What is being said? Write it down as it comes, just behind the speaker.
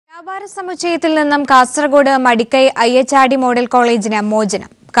വ്യാപാര സമുച്ചയത്തിൽ നിന്നും Kasaragod Madikkai IHRD model കോളേജിന് മോചനം.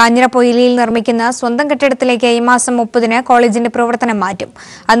 കാഞ്ഞിരപ്പൊയിലിൽ നിർമ്മിക്കുന്ന സ്വന്തം കെട്ടിടത്തിലേക്ക് ഈ മാസം 30-ന് കോളേജിന്റെ പ്രവർത്തനം മാറ്റും.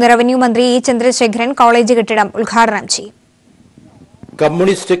 അന്ന് റവന്യൂ മന്ത്രി ഇ ചന്ദ്രശേഖരൻ കോളേജ് കെട്ടിടം ഉദ്ഘാടനം ചെയ്യും.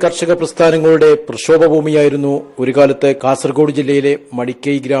 കമ്മ്യൂണിസ്റ്റ് കർഷക പ്രസ്ഥാനങ്ങളുടെ പ്രക്ഷോഭഭൂമിയായിരുന്നു ഒരു കാലത്ത് കാസർഗോഡ് ജില്ലയിലെ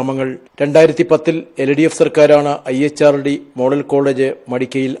മടിക്കൈ ഗ്രാമങ്ങൾ. 2010-ൽ LDF സർക്കാരാണ് IHRD മോഡൽ കോളേജ്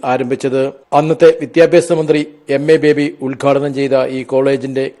മടിക്കൈയിൽ ആരംഭിച്ചത്. അന്നത്തെ വിദ്യാഭ്യാസ മന്ത്രി MA ബേബി ഉദ്ഘാടനം ചെയ്ത ഈ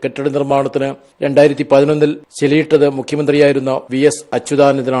കോളേജിന്റെ കെട്ടിട നിർമ്മാണത്തിന് 2011-ൽ ശിലയിട്ടത് മുഖ്യമന്ത്രിയായിരുന്ന VS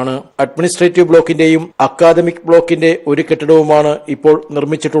അച്യുതാനന്ദനാണ്. അഡ്മിനിസ്ട്രേറ്റീവ് ബ്ലോക്കിന്റെയും അക്കാദമിക് ബ്ലോക്കിന്റെ ഒരു കെട്ടിടവുമാണ് ഇപ്പോൾ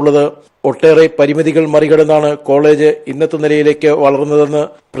നിർമ്മിച്ചിട്ടുള്ളത്. ഒട്ടേറെ പരിമിതികൾ മറികടന്നാണ് കോളേജ് ഇന്നത്തെ നിലയിലേക്ക് വളർന്നതെന്ന്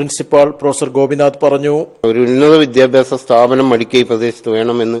പ്രിൻസിപ്പാൾ പ്രൊഫസർ ഗോപിനാഥ് പറഞ്ഞു. ഒരു ഉന്നത വിദ്യാഭ്യാസ സ്ഥാപനം മടിക്കൈ പ്രദേശത്ത്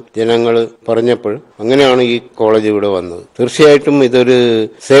വേണമെന്ന് ജനങ്ങൾ പറഞ്ഞപ്പോൾ അങ്ങനെയാണ് ഈ കോളേജ് ഇവിടെ വന്നത്. തീർച്ചയായിട്ടും ഇതൊരു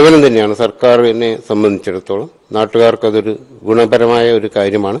സേവനം തന്നെയാണ് സർക്കാരിനെ സംബന്ധിച്ചിടത്തോളം. നാട്ടുകാർക്ക് അതൊരു ഗുണപരമായ ഒരു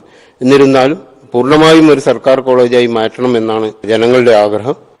കാര്യമാണ്. എന്നിരുന്നാലും പൂർണ്ണമായും ഒരു സർക്കാർ കോളേജായി മാറ്റണമെന്നാണ് ജനങ്ങളുടെ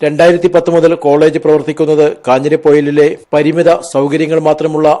ആഗ്രഹം. 2010 മുതൽ കോളേജ് പ്രവർത്തിക്കുന്നത് കാഞ്ഞിരപ്പൊയിലിലെ പരിമിത സൗകര്യങ്ങൾ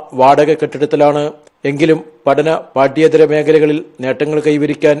മാത്രമുള്ള വാടക കെട്ടിടത്തിലാണ്. എങ്കിലും പഠന പാഠ്യേതര മേഖലകളിൽ നേട്ടങ്ങൾ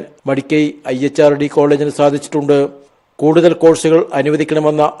കൈവരിക്കാൻ മടിക്കൈ IHRD കോളേജിന് സാധിച്ചിട്ടുണ്ട്. കൂടുതൽ കോഴ്സുകൾ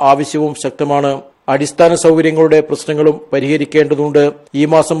അനുവദിക്കണമെന്ന ആവശ്യവും ശക്തമാണ്. അടിസ്ഥാന സൗകര്യങ്ങളുടെ പ്രശ്നങ്ങളും പരിഹരിക്കേണ്ടതുണ്ട്. ഈ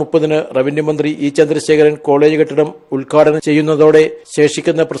മാസം 30-ന് റവന്യൂ മന്ത്രി ഇ ചന്ദ്രശേഖരൻ കോളേജ് കെട്ടിടം ഉദ്ഘാടനം ചെയ്യുന്നതോടെ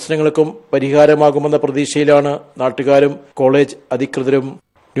ശേഷിക്കുന്ന പ്രശ്നങ്ങൾക്കും പരിഹാരമാകുമെന്ന പ്രതീക്ഷയിലാണ് നാട്ടുകാരും കോളേജ് അധികൃതരും.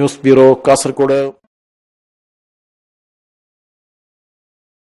 News bureau, Kasaragod.